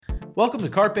Welcome to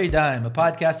Carpe Dime, a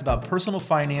podcast about personal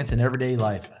finance and everyday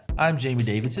life. I'm Jamie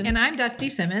Davidson. And I'm Dusty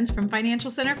Simmons from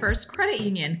Financial Center First Credit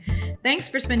Union. Thanks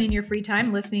for spending your free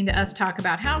time listening to us talk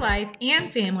about how life and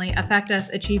family affect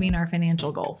us achieving our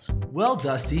financial goals. Well,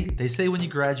 Dusty, they say when you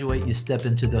graduate, you step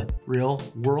into the real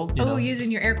world.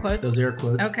 Using your air quotes. Those air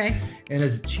quotes. Okay. And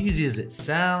as cheesy as it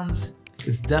sounds,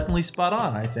 it's definitely spot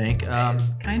on, I think.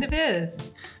 Kind of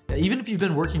is. Even if you've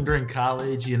been working during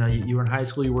college, you were in high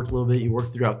school, you worked a little bit, you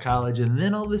worked throughout college, and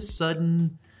then all of a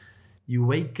sudden you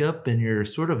wake up and you're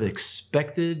sort of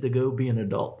expected to go be an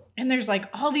adult. And there's like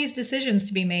all these decisions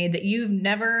to be made that you've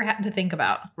never had to think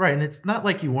about. Right. And it's not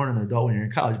like you weren't an adult when you're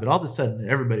in college, but all of a sudden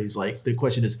everybody's like, the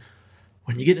question is,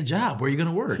 when you get a job, where are you going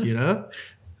to work,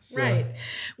 So. Right.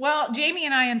 Well, Jamie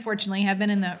and I, unfortunately, have been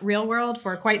in the real world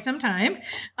for quite some time.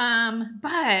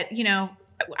 But,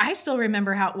 I still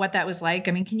remember what that was like.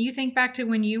 I mean, can you think back to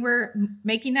when you were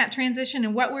making that transition,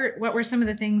 and what were some of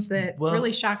the things that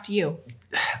really shocked you?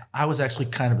 I was actually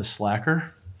kind of a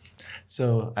slacker.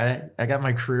 So I got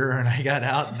my career and I got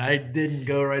out, and I didn't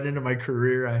go right into my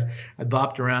career. I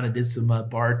bopped around and did some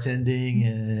bartending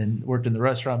and worked in the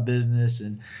restaurant business,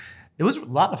 and it was a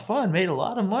lot of fun, made a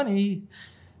lot of money.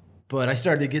 But I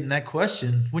started getting that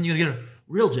question, when are you going to get a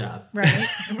real job? Right.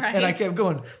 And I kept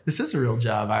going, this is a real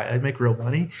job. I make real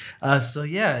money.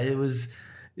 It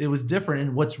was different.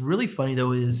 And what's really funny,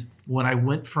 though, is when I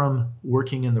went from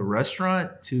working in the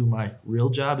restaurant to my real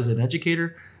job as an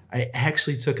educator, I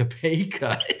actually took a pay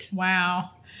cut. Wow.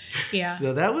 Yeah.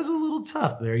 So that was a little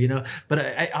tough there, But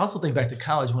I also think back to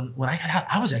college when I got out,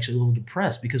 I was actually a little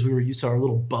depressed because we were used to our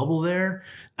little bubble there.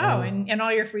 And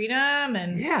all your freedom.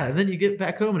 And yeah. And then you get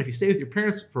back home, and if you stay with your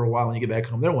parents for a while and you get back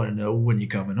home, they want to know when you're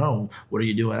coming home. What are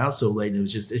you doing out so late? And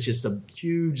it's just a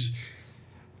huge,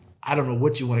 I don't know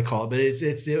what you want to call it, but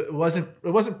it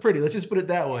wasn't pretty. Let's just put it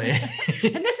that way.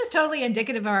 And this is totally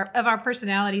indicative of our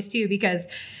personalities too, because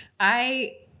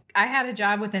I had a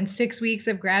job within 6 weeks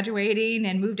of graduating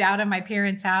and moved out of my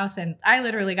parents' house. And I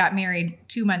literally got married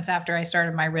 2 months after I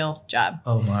started my real job.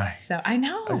 Oh my. So I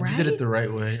know, right? You did it the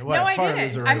right way. Well, no,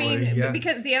 I didn't.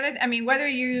 Because whether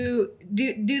you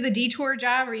do the detour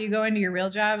job or you go into your real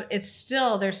job, there's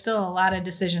still a lot of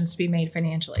decisions to be made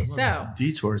financially. So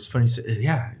detour is funny.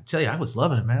 Yeah, I tell you, I was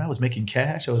loving it, man. I was making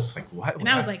cash. I was like, why? And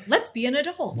I was like, let's be an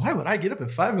adult. Why would I get up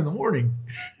at 5 a.m?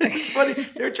 It's funny.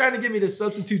 They're trying to get me to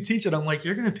substitute teach, and I'm like,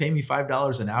 you're going to pay me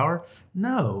 $5 an hour?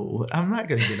 No, I'm not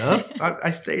going to get up.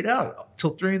 I stayed out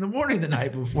till 3 a.m. the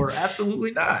night before.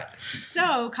 Absolutely not.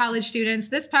 So, college students,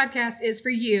 this podcast is for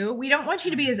you. We don't want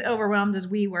you to be as overwhelmed as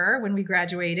we were when we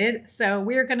graduated. So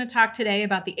we're going to talk today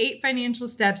about the 8 financial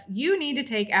steps you need to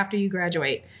take after you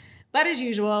graduate. But as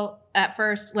usual, at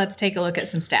first, let's take a look at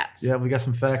some stats. Yeah, we got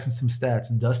some facts and some stats.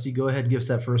 And Dusty, go ahead and give us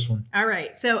that first one. All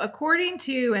right. So according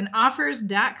to an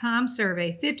offers.com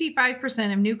survey,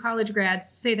 55% of new college grads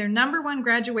say their number one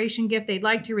graduation gift they'd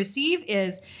like to receive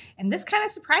is, and this kind of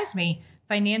surprised me,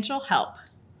 financial help.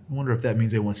 I wonder if that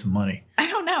means they want some money. I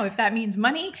don't know if that means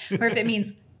money or if it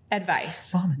means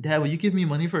advice. Mom and Dad, will you give me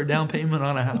money for a down payment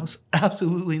on a house?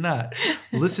 Absolutely not.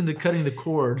 Listen to Cutting the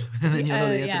Cord, and then you'll know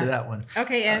the answer to that one.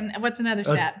 Okay, and what's another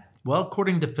stat? Well,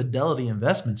 according to Fidelity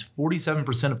Investments,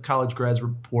 47% of college grads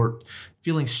report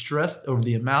feeling stressed over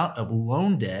the amount of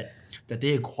loan debt that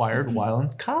they acquired while in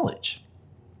college.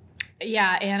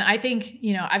 Yeah, and I think,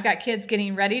 I've got kids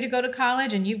getting ready to go to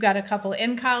college, and you've got a couple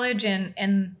in college,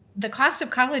 and the cost of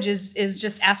college is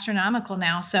just astronomical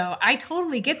now. So I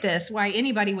totally get this, why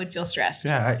anybody would feel stressed.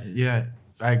 Yeah,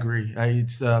 I agree.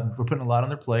 We're putting a lot on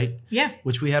their plate. Yeah.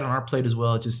 Which we had on our plate as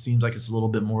well. It just seems like it's a little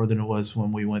bit more than it was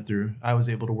when we went through. I was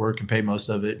able to work and pay most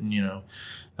of it, and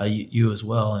you as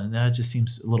well. And that just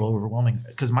seems a little overwhelming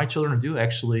because my children do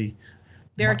actually.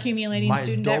 They're accumulating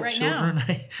student debt right children,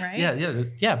 now.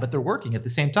 Right? Yeah, but they're working at the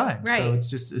same time. Right.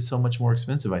 So it's so much more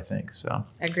expensive, I think. So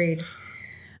agreed.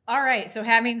 All right. So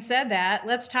having said that,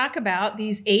 let's talk about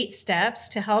these 8 steps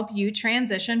to help you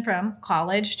transition from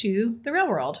college to the real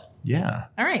world. Yeah.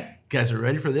 All right. You guys are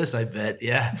ready for this, I bet.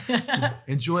 Yeah.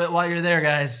 Enjoy it while you're there,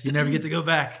 guys. You never get to go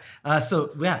back.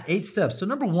 8 steps. So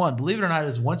number 1, believe it or not,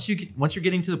 is once you're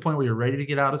getting to the point where you're ready to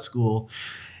get out of school,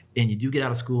 and you do get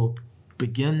out of school,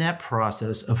 begin that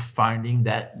process of finding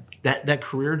that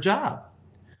career job.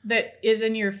 That is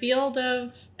in your field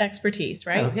of expertise,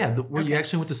 right? Where you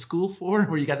actually went to school for,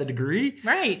 where you got the degree.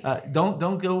 Right. Don't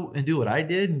go and do what I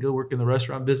did and go work in the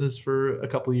restaurant business for a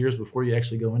couple of years before you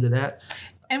actually go into that.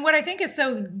 And what I think is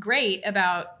so great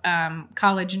about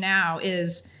college now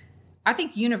is I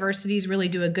think universities really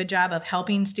do a good job of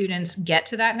helping students get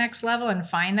to that next level and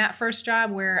find that first job,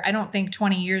 where I don't think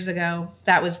 20 years ago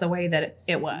that was the way that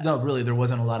it was. No, really, there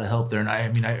wasn't a lot of help there. And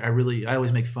I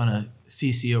always make fun of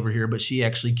Cece over here, but she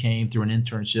actually came through an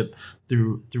internship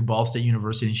through Ball State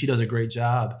University, and she does a great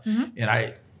job. Mm-hmm.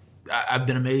 And I've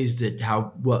been amazed at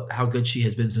how good she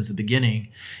has been since the beginning.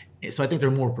 So I think they're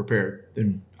more prepared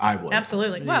than I was.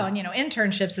 Absolutely. Well, and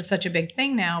internships is such a big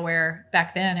thing now, where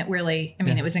back then it really,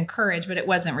 it was encouraged, but it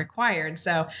wasn't required.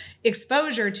 So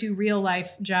exposure to real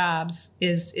life jobs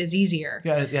is easier.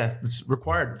 Yeah. It's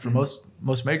required for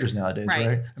most majors nowadays,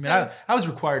 right? I was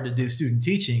required to do student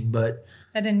teaching, but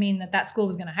that didn't mean that school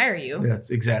was going to hire you. That's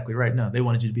exactly right. No, they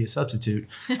wanted you to be a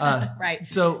substitute. Right.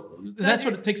 So that's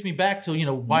what it takes me back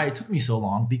to, why it took me so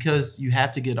long, because you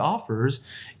have to get offers.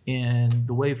 And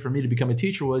the way for me to become a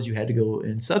teacher was you had to go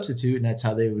and substitute, and that's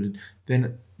how they would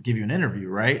then give you an interview,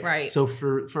 right? Right. So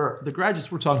for the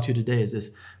graduates we're talking to today is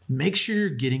this: make sure you're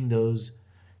getting those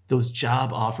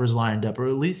job offers lined up, or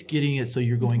at least getting it so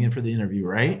you're going in for the interview,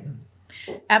 right?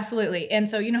 Absolutely. And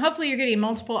so, hopefully you're getting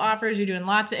multiple offers, you're doing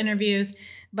lots of interviews,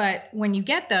 but when you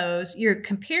get those, you're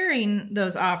comparing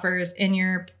those offers and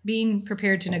you're being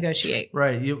prepared to negotiate.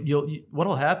 Right.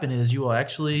 What'll happen is you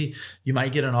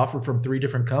might get an offer from 3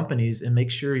 different companies, and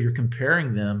make sure you're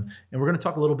comparing them. And we're going to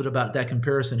talk a little bit about that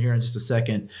comparison here in just a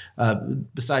second,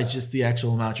 besides just the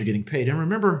actual amount you're getting paid. And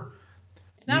remember,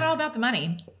 it's not all about the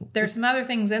money. There's some other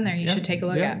things in there you should take a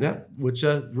look at. Yeah, which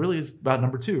really is about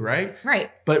number 2, right?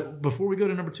 Right. But before we go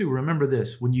to number 2, remember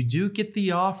this. When you do get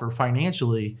the offer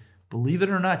financially, believe it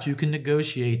or not, you can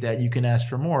negotiate that. You can ask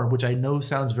for more, which I know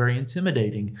sounds very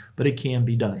intimidating, but it can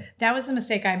be done. That was the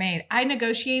mistake I made. I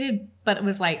negotiated, but it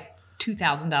was like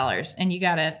 $2,000. And you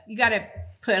gotta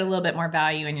put a little bit more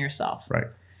value in yourself. Right.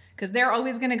 Because they're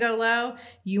always going to go low.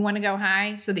 You want to go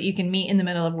high so that you can meet in the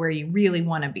middle of where you really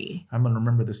want to be. I'm going to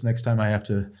remember this next time I have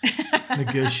to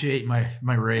negotiate my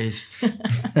raise.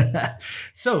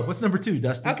 So what's number 2,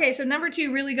 Dustin? Okay, so number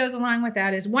 2 really goes along with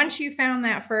that is once you found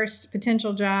that first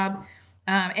potential job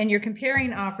and you're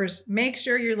comparing offers, make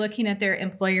sure you're looking at their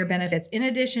employer benefits in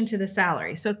addition to the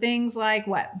salary. So things like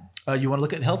what? You want to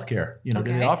look at healthcare. Do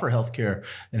they offer healthcare,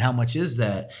 and how much is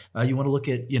that? You want to look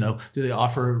at, do they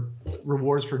offer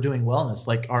rewards for doing wellness?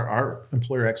 Like our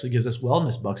employer actually gives us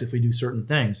wellness bucks if we do certain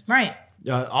things. Right.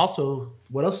 Also,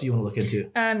 what else do you want to look into?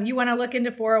 You want to look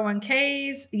into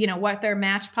 401ks, what their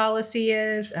match policy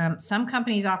is. Some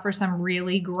companies offer some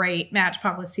really great match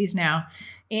policies now.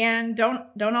 And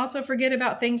don't also forget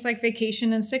about things like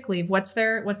vacation and sick leave. What's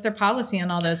their policy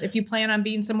on all those? If you plan on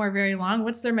being somewhere very long,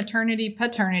 what's their maternity,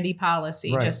 paternity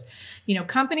policy? Right. Just,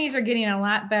 companies are getting a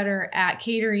lot better at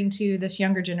catering to this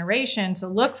younger generation. So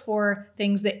look for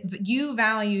things that you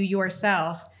value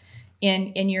yourself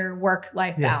in your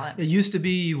work-life balance. It used to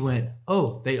be you went,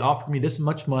 they offered me this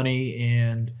much money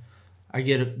and I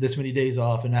get this many days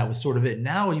off, and that was sort of it.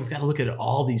 Now you've got to look at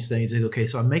all these things. Like, okay,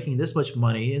 so I'm making this much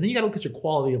money, and then you got to look at your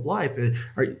quality of life.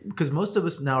 Because most of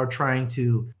us now are trying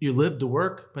to, you live to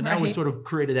work, but now we sort of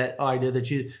created that idea that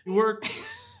you work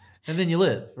and then you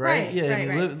live, right?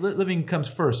 Living comes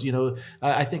first.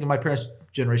 I think in my parents'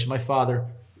 generation, my father,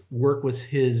 work was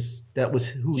that was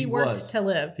who he was.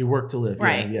 He worked to live.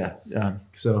 Right. Yeah.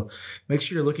 So make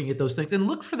sure you're looking at those things, and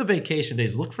look for the vacation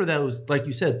days. Look for those, like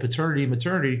you said, paternity,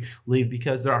 maternity leave,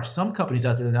 because there are some companies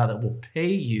out there now that will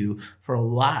pay you for a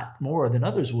lot more than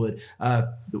others would.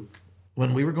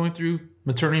 When we were going through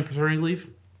maternity and paternity leave,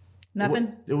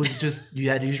 nothing. It was just, you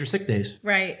had to use your sick days.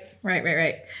 Right.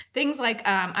 Things like,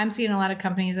 I'm seeing a lot of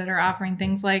companies that are offering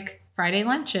things like Friday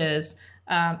lunches,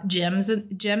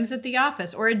 gyms at the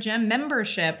office, or a gym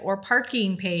membership, or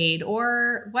parking paid,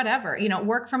 or whatever,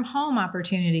 work from home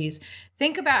opportunities.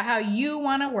 Think about how you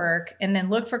want to work, and then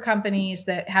look for companies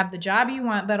that have the job you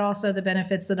want, but also the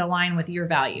benefits that align with your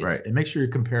values. Right. And make sure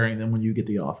you're comparing them when you get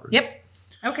the offers. Yep.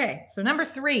 Okay. So number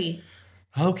 3.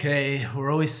 Okay, we're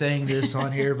always saying this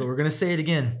on here, but we're going to say it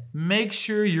again. Make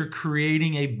sure you're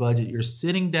creating a budget. You're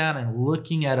sitting down and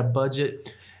looking at a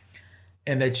budget,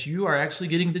 and that you are actually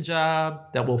getting the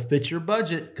job that will fit your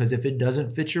budget. Because if it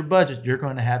doesn't fit your budget, you're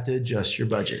going to have to adjust your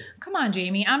budget. Come on,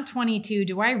 Jamie. I'm 22.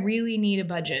 Do I really need a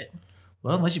budget?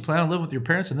 Well, unless you plan on living with your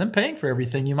parents and then paying for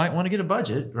everything, you might want to get a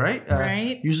budget, right?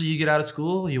 Right. Usually you get out of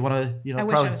school, you want to, I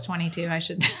wish I was 22. I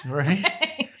should. Right.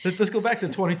 Let's go back to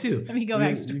 22. Let me go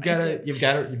back to 22. You've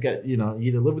got you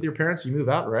either live with your parents or you move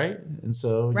out, right? And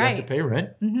so you have to pay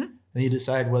rent. Mm-hmm. Then you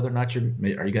decide whether or not are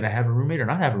you going to have a roommate or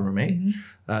not have a roommate.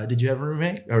 Mm-hmm. Did you have a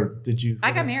roommate, or did you?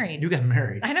 I got married. You got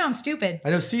married. I know, I'm stupid.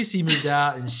 I know Cece moved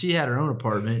out and she had her own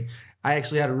apartment. I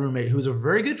actually had a roommate who was a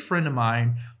very good friend of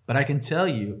mine, but I can tell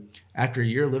you, after a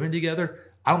year living together,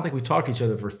 I don't think we talked to each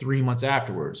other for 3 months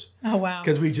afterwards. Oh, wow.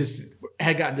 Because we just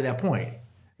had gotten to that point.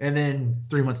 And then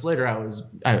 3 months later,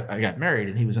 I got married,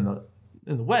 and he was in the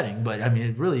wedding. But I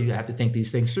mean, really, you have to think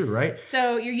these things through, right?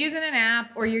 So you're using an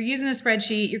app or you're using a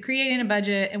spreadsheet, you're creating a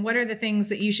budget, and what are the things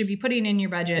that you should be putting in your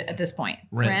budget at this point?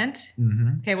 Rent.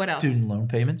 Mm-hmm. Okay, what else? Student loan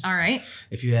payments. All right.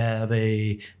 If you have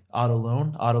a auto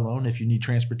loan, if you need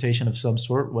transportation of some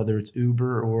sort, whether it's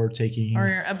Uber or taking...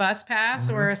 Or a bus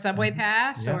pass or a subway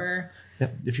pass or...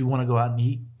 Yep. If you want to go out and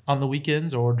eat on the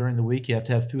weekends or during the week, you have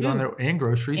to have food on there and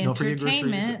groceries. Don't forget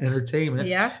groceries. Entertainment.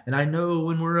 Yeah. And I know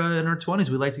when we're in our 20s,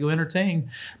 we like to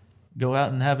go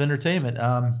out and have entertainment.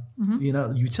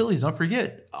 Utilities, don't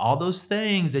forget all those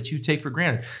things that you take for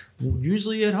granted.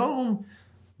 Usually at home,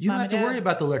 you don't have to worry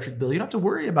about the electric bill. You don't have to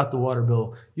worry about the water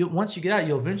bill. Once you get out,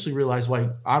 you'll eventually realize why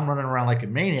I'm running around like a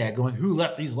maniac going, who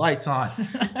left these lights on?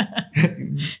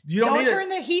 You don't turn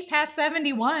the heat past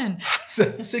 71.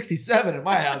 67 in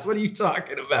my house. What are you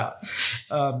talking about?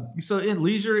 So in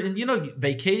leisure and,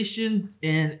 vacation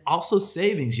and also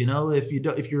savings,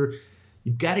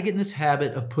 you've got to get in this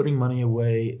habit of putting money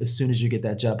away as soon as you get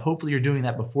that job. Hopefully you're doing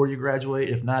that before you graduate.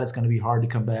 If not, it's going to be hard to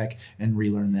come back and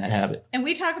relearn that habit. And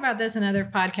we talk about this in other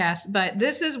podcasts, but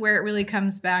this is where it really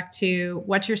comes back to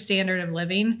what's your standard of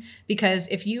living. Because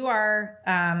if you are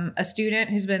a student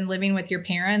who's been living with your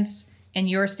parents and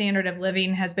your standard of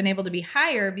living has been able to be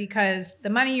higher because the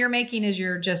money you're making is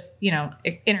your just,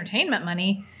 entertainment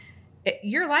money,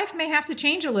 your life may have to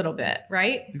change a little bit,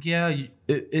 right? Yeah,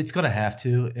 it's going to have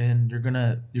to, and you're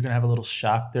gonna have a little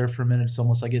shock there for a minute. It's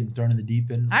almost like getting thrown in the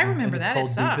deep end. I remember that. It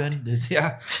sucked.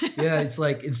 It's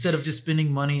like instead of just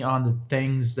spending money on the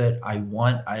things that I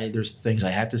want, there's things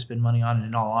I have to spend money on. And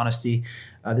in all honesty,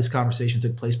 this conversation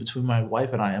took place between my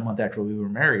wife and I a month after we were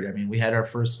married. I mean, we had our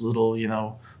first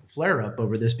little, flare up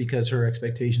over this because her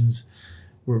expectations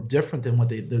were different than what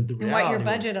the reality, what your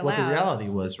budget allowed. What the reality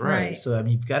was, right? So I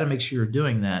mean, you've got to make sure you're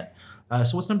doing that.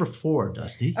 So what's number 4,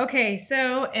 Dusty? Okay,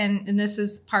 so and this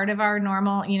is part of our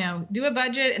normal, do a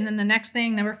budget, and then the next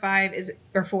thing, number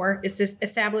 4, is to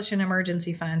establish an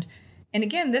emergency fund. And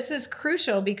again, this is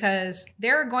crucial because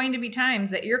there are going to be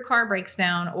times that your car breaks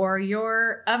down or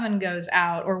your oven goes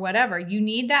out or whatever. You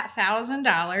need that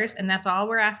 $1,000, and that's all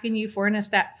we're asking you for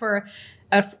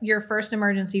your first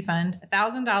emergency fund.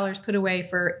 $1,000 put away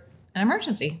for an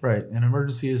emergency. Right. An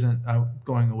emergency isn't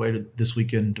going away this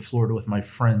weekend to Florida with my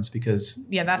friends because...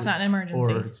 Yeah, that's not an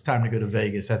emergency. Or it's time to go to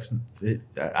Vegas. That's it.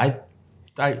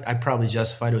 I probably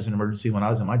justified it was an emergency when I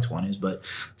was in my 20s, but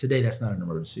today that's not an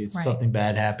emergency. It's something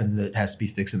bad happens that has to be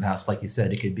fixed in the house. Like you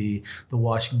said, it could be the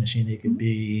washing machine. It could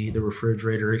be the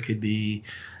refrigerator. It could be,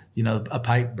 a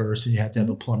pipe burst and you have to have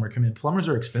a plumber come in. Plumbers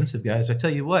are expensive, guys. I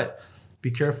tell you what. Be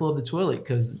careful of the toilet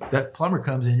because that plumber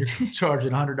comes in, you're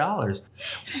charging $100.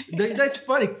 That's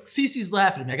funny. Cece's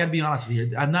laughing at me. I got to be honest with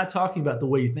you. I'm not talking about the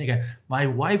way you think. My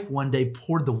wife one day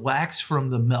poured the wax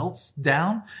from the melts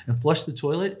down and flushed the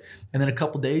toilet. And then a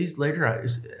couple days later,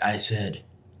 I said,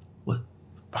 "What?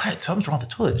 Something's wrong with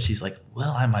the toilet." She's like,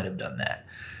 "Well, I might have done that."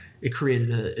 It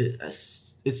created it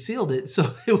sealed it so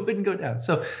it wouldn't go down.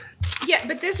 So, yeah,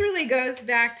 but this really goes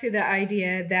back to the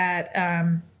idea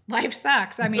that life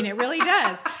sucks. I mean, it really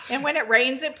does. And when it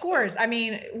rains, it pours. I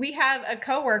mean, we have a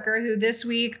coworker who this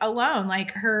week alone,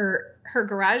 like her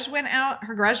garage went out,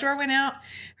 her garage door went out,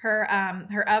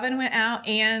 her oven went out,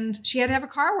 and she had to have a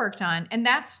car worked on. And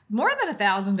that's more than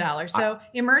 $1,000. So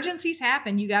emergencies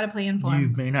happen. You got to plan for them. You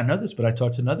may not know this, but I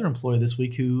talked to another employee this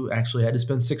week who actually had to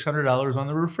spend $600 on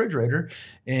the refrigerator.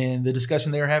 And the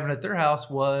discussion they were having at their house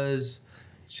was,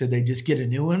 should they just get a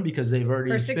new one because they've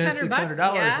already spent $600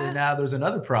 and now there's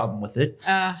another problem with it?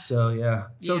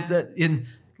 That in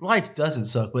life doesn't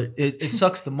suck, but it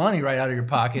sucks the money right out of your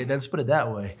pocket. Let's put it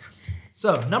that way.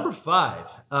 So number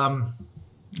 5,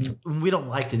 we don't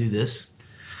like to do this.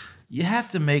 You have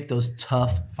to make those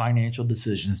tough financial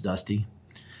decisions, Dusty.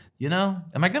 Am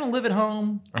I going to live at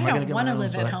home? Or am I don't want to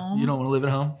live at home. You don't want to live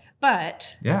at home?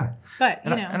 But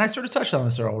I sort of touched on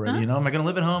this already. Am I going to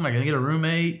live at home? Am I going to get a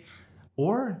roommate?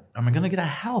 Or am I going to get a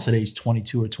house at age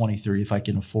 22 or 23 if I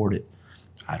can afford it?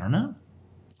 I don't know.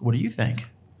 What do you think?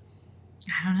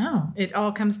 I don't know. It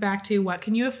all comes back to what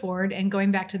can you afford and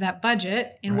going back to that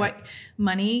budget and what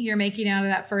money you're making out of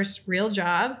that first real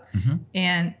job.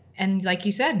 Mm-hmm. And like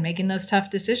you said, making those tough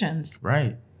decisions.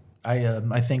 Right.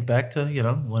 I think back to,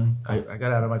 when I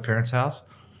got out of my parents' house,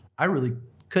 I really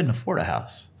couldn't afford a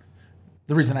house.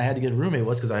 The reason I had to get a roommate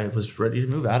was because I was ready to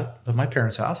move out of my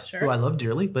parents' house, who I love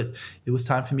dearly, but it was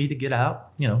time for me to get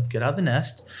out of the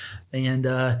nest. And,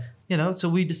 so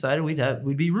we decided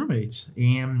we'd be roommates,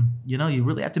 and you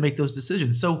really have to make those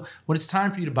decisions. So when it's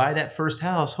time for you to buy that first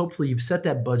house, hopefully you've set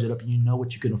that budget up and you know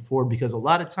what you can afford, because a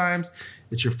lot of times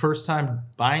it's your first time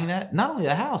buying that, not only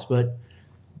a house, but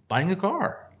buying a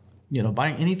car.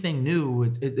 Buying anything new,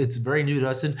 it's very new to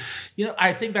us. And,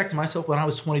 I think back to myself when I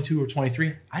was 22 or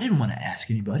 23, I didn't want to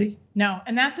ask anybody. No.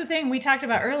 And that's the thing we talked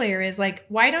about earlier is like,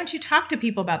 why don't you talk to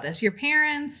people about this? Your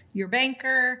parents, your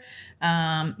banker,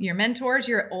 your mentors,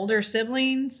 your older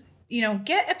siblings,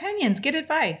 get opinions, get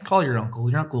advice. Call your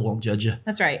uncle. Your uncle won't judge you.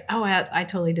 That's right. Oh, I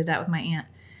totally did that with my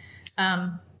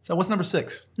aunt. So what's number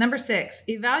 6? Number 6,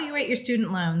 evaluate your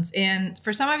student loans. And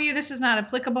for some of you, this is not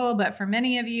applicable, but for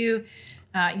many of you,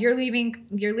 you're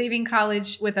leaving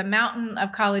college with a mountain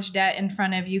of college debt in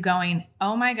front of you going,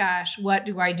 oh my gosh, what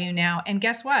do I do now? And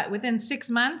guess what? Within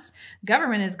 6 months,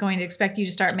 government is going to expect you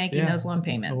to start making those loan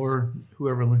payments. Or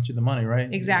whoever lent you the money,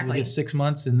 right? Exactly. You get 6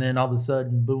 months and then all of a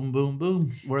sudden, boom, boom,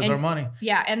 boom. Where's our money?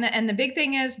 Yeah. And the big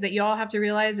thing is that you all have to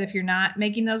realize if you're not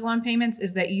making those loan payments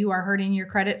is that you are hurting your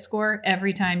credit score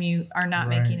every time you are not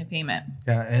making a payment.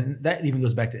 Yeah. And that even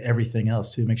goes back to everything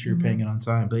else too. Make sure you're paying it on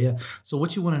time. But yeah. So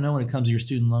what you want to know when it comes to your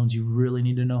student loans, you really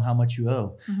need to know how much you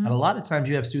owe. And a lot of times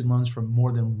you have student loans from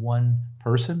more than one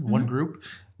person, one group,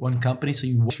 one company. So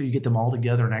you make sure you get them all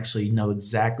together and actually know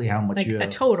exactly how much you owe. A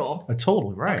total. A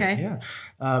total, right. Okay.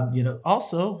 Yeah.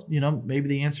 Also, maybe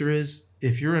the answer is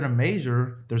if you're in a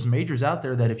major, there's majors out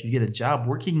there that if you get a job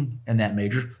working in that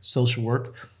major, social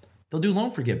work, they'll do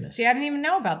loan forgiveness. See, I didn't even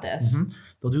know about this.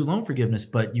 They'll do loan forgiveness,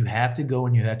 but you have to go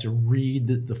and you have to read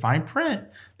the fine print.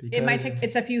 It might take,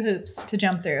 it's a few hoops to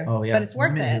jump through. Oh, yeah. But it's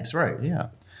worth it. Hoops, right, yeah.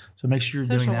 So make sure you're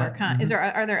social doing that. Work,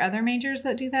 huh? Are there other majors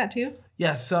that do that too?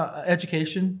 Yes,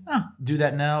 education. Do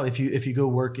that now. If you go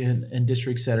work in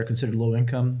districts that are considered low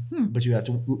income, but you have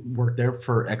to work there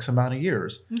for X amount of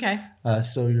years. Okay.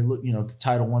 So you're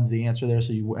Title I's the answer there.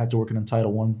 So you have to work in a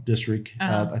Title I district.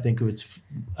 I think it's,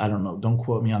 I don't know, don't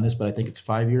quote me on this, but I think it's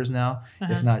 5 years now.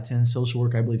 If not 10. Social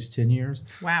work, I believe, is 10 years.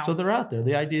 Wow. So they're out there.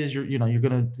 The idea is you're going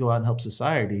to go out and help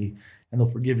society, and they'll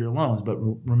forgive your loans. But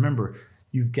remember,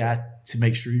 you've got to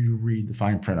make sure you read the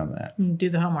fine print on that. Do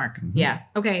the homework. Yeah.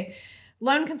 Okay.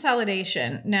 Loan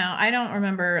consolidation. Now, I don't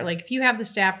remember, like if you have the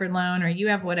Stafford loan or you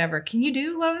have whatever, can you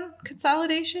do loan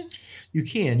consolidation? You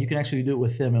can. You can actually do it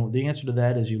with them. And the answer to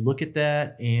that is you look at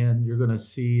that and you're going to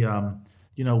see,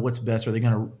 what's best. Are they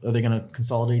going to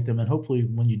consolidate them? And hopefully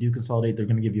when you do consolidate, they're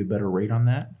going to give you a better rate on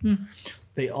that.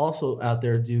 They also out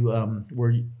there do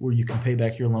where you can pay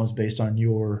back your loans based on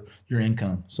your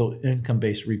income. So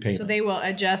income-based repayment. So they will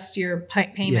adjust your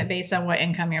payment based on what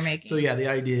income you're making. So yeah, the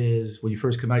idea is when you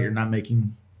first come out, you're not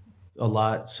making a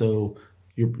lot. So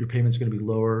your payments are going to be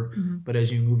lower. But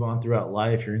as you move on throughout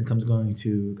life, your income's going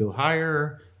to go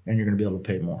higher and you're going to be able to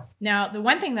pay more. Now, the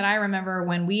one thing that I remember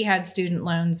when we had student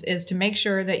loans is to make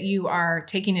sure that you are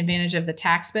taking advantage of the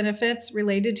tax benefits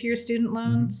related to your student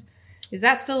loans. Is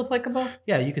that still applicable?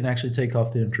 Yeah, you can actually take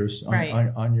off the interest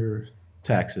on your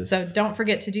taxes. So don't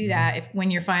forget to do that when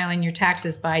you're filing your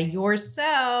taxes by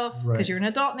yourself, because you're an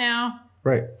adult now.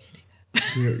 Right.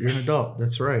 You're an adult.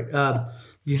 That's right.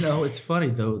 It's funny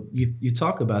though. You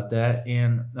talk about that,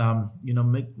 and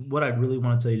what I really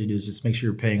want to tell you to do is just make sure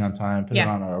you're paying on time. Put it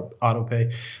on auto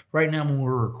pay. Right now, when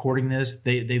we're recording this,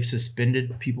 they've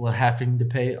suspended people having to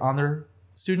pay on their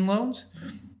student loans.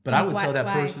 But I would tell that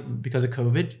person because of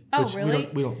COVID. Oh, really?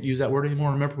 We don't use that word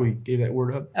anymore. Remember, we gave that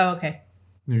word up. Oh, okay.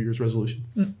 New Year's resolution.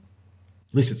 At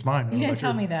least it's mine. You didn't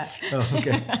tell me that. Oh,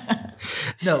 okay.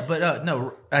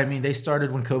 No. I mean, they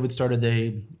started when COVID started.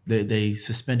 They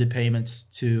suspended payments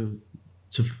to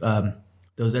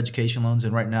those education loans,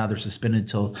 and right now they're suspended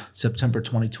until September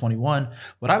 2021.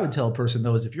 What I would tell a person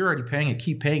though is if you're already paying it,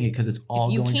 keep paying it because it's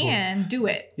all going. You can do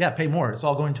it. Yeah, pay more. It's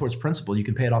all going towards principal. You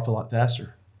can pay it off a lot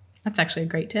faster. That's actually a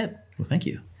great tip. Well, thank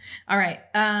you. All right.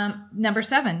 Number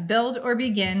 7, build or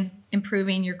begin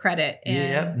improving your credit.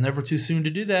 Never too soon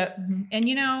to do that. And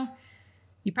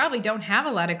you probably don't have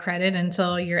a lot of credit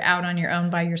until you're out on your own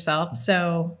by yourself.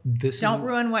 So don't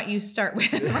ruin what you start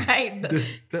with, right?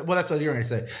 Well, that's what you're going to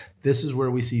say. This is where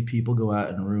we see people go out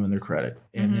and ruin their credit.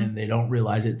 And then they don't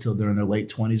realize it till they're in their late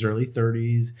 20s, early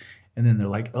 30s. And then they're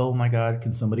like, oh my God,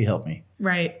 can somebody help me?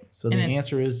 Right. So the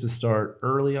answer is to start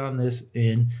early on this.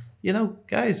 And,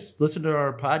 guys, listen to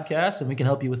our podcast and we can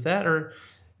help you with that. Or,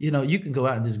 you can go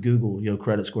out and just Google,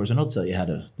 credit scores and it'll tell you how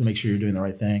to make sure you're doing the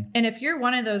right thing. And if you're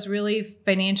one of those really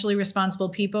financially responsible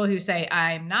people who say,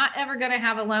 I'm not ever going to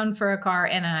have a loan for a car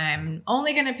and I'm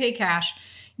only going to pay cash,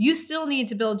 you still need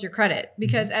to build your credit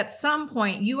because at some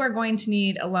point you are going to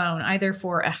need a loan either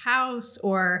for a house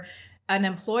or An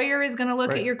employer is going to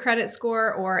look at your credit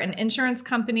score, or an insurance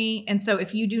company. And so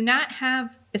if you do not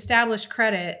have established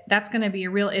credit, that's going to be a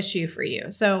real issue for you.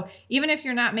 So even if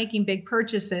you're not making big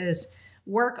purchases,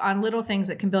 work on little things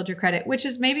that can build your credit, which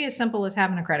is maybe as simple as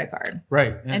having a credit card.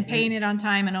 Right. And paying it on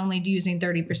time and only using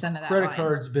 30% of that. Credit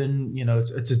card's been,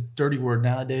 it's a dirty word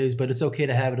nowadays, but it's okay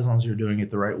to have it as long as you're doing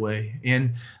it the right way.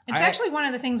 And it's actually one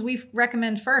of the things we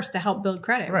recommend first to help build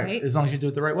credit, right? As long as you do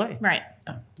it the right way. Right.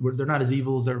 They're not as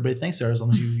evil as everybody thinks they are, as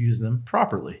long as you use them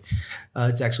properly.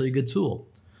 It's actually a good tool.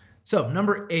 So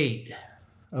number 8.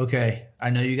 Okay.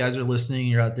 I know you guys are listening.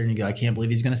 You're out there and you go, I can't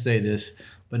believe he's going to say this.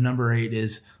 But number 8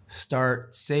 is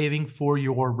start saving for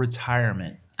your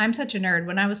retirement. I'm such a nerd.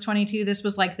 When I was 22, this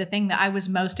was like the thing that I was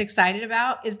most excited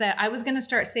about, is that I was going to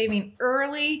start saving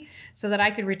early so that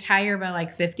I could retire by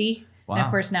like 50. Wow. And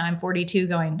of course, now I'm 42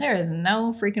 going, there is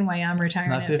no freaking way I'm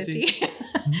retiring at 50.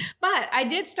 But I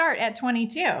did start at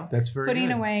 22. That's very putting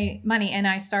good. away money. And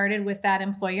I started with that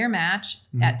employer match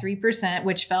at 3%,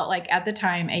 which felt like at the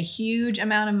time a huge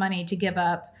amount of money to give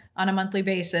up on a monthly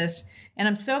basis. And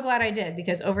I'm so glad I did,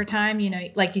 because over time,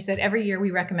 like you said, every year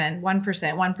we recommend 1%,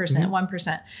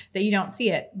 1%, that you don't see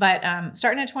it. But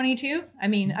starting at 22,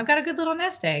 I've got a good little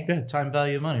nest egg. Yeah, time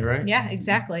value of money, right? Yeah,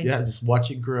 exactly. Yeah, just watch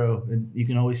it grow. And you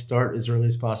can always start as early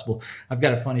as possible. I've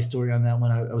got a funny story on that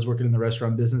one. I was working in the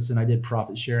restaurant business and I did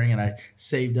profit sharing, and I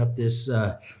saved up this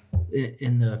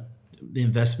in the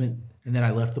investment, and then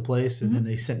I left the place, and then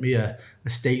they sent me a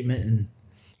statement, and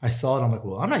I saw it. I'm like,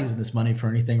 well, I'm not using this money for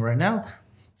anything right now.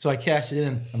 So I cashed it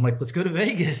in. I'm like, let's go to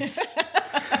Vegas.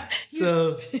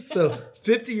 So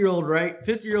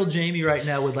 50-year-old Jamie right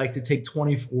now would like to take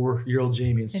 24-year-old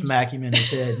Jamie and smack him in his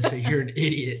head and say, you're an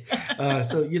idiot.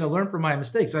 So learn from my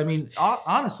mistakes.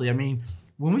 Honestly,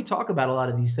 when we talk about a lot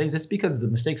of these things, it's because of the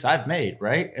mistakes I've made,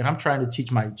 right? And I'm trying to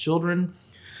teach my children,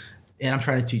 and I'm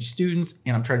trying to teach students,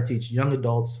 and I'm trying to teach young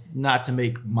adults not to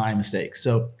make my mistakes.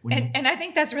 So, and I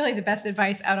think that's really the best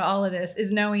advice out of all of this,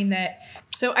 is knowing that.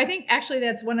 So I think actually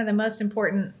that's one of the most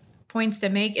important points to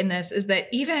make in this, is that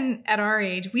even at our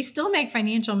age, we still make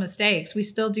financial mistakes. We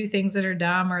still do things that are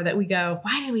dumb, or that we go,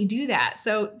 why did we do that?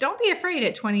 So don't be afraid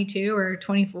at 22 or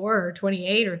 24 or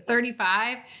 28 or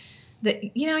 35 that,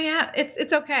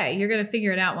 it's okay. You're going to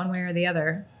figure it out one way or the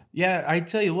other. Yeah, I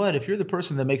tell you what, if you're the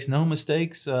person that makes no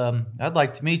mistakes, I'd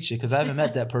like to meet you, because I haven't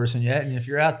met that person yet. And if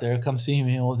you're out there, come see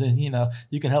me. Well, then,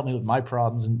 you can help me with my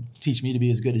problems and teach me to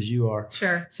be as good as you are.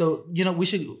 Sure. So,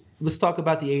 let's talk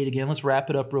about the 8 again. Let's wrap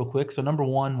it up real quick. So number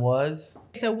 1 was?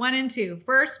 So 1 and 2.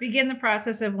 First, begin the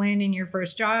process of landing your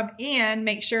first job, and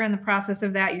make sure in the process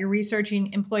of that, you're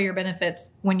researching employer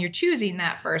benefits when you're choosing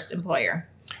that first employer.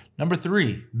 Number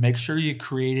 3, make sure you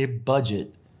create a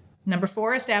budget. Number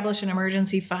 4, establish an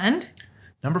emergency fund.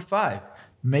 Number 5,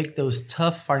 make those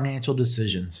tough financial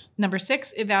decisions. Number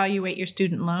 6, evaluate your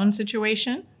student loan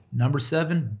situation. Number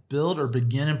 7, build or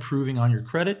begin improving on your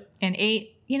credit. And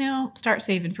 8, start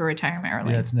saving for retirement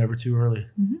early. Yeah, it's never too early.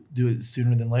 Do it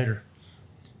sooner than later.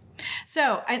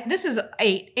 So this is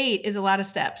 8. 8 is a lot of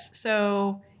steps.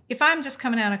 So if I'm just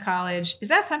coming out of college, is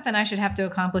that something I should have to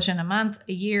accomplish in a month,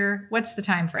 a year? What's the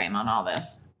time frame on all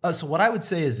this? So what I would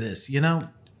say is this,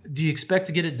 do you expect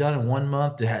to get it done in 1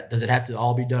 month? Does it have to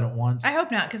all be done at once? I hope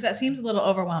not, because that seems a little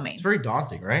overwhelming. It's very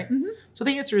daunting, right? So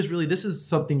the answer is really, this is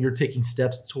something you're taking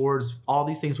steps towards. All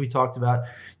these things we talked about,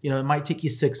 it might take you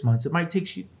 6 months. It might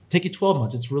take you 12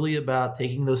 months. It's really about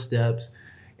taking those steps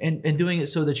and doing it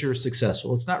so that you're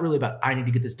successful. It's not really about, I need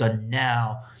to get this done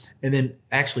now. And then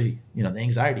actually, the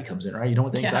anxiety comes in, right? You don't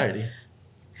want the anxiety. Yeah.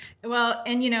 Well,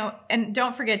 and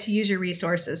don't forget to use your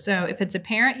resources. So if it's a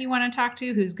parent you want to talk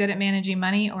to who's good at managing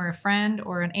money, or a friend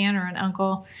or an aunt or an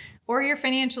uncle, or your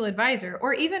financial advisor,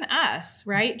 or even us,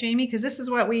 right, Jamie? Because this is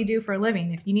what we do for a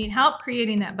living. If you need help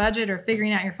creating that budget or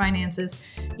figuring out your finances,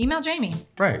 email Jamie.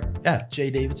 Right. Yeah.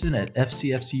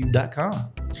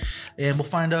 jdavidson@fcfcu.com. And we'll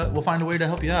find a way to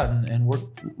help you out and work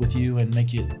with you and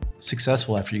make you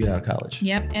successful after you get out of college.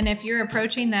 Yep. And if you're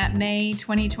approaching that May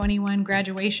 2021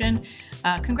 graduation,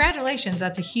 congratulations.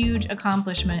 That's a huge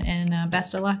accomplishment, and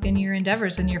best of luck in your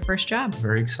endeavors in your first job.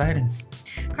 Very exciting.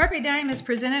 Carpe Diem is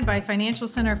presented by Financial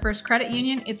Center First Credit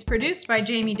Union. It's produced by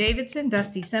Jamie Davidson,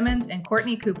 Dusty Simmons, and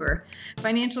Courtney Cooper.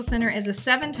 Financial Center is a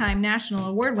 7-time national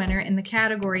award winner in the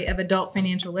category of adult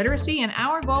financial literacy. And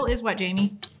our goal is what,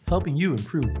 Jamie? Helping you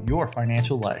improve your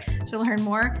financial life. To learn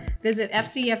more, visit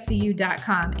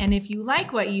fcfcu.com. And if you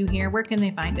like what you hear, where can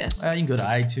they find us? You can go to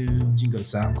iTunes, you can go to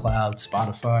SoundCloud,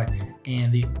 Spotify,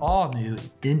 and the all-new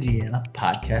Indiana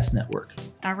Podcast Network.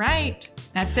 All right.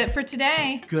 That's it for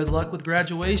today. Good luck with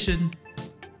graduation.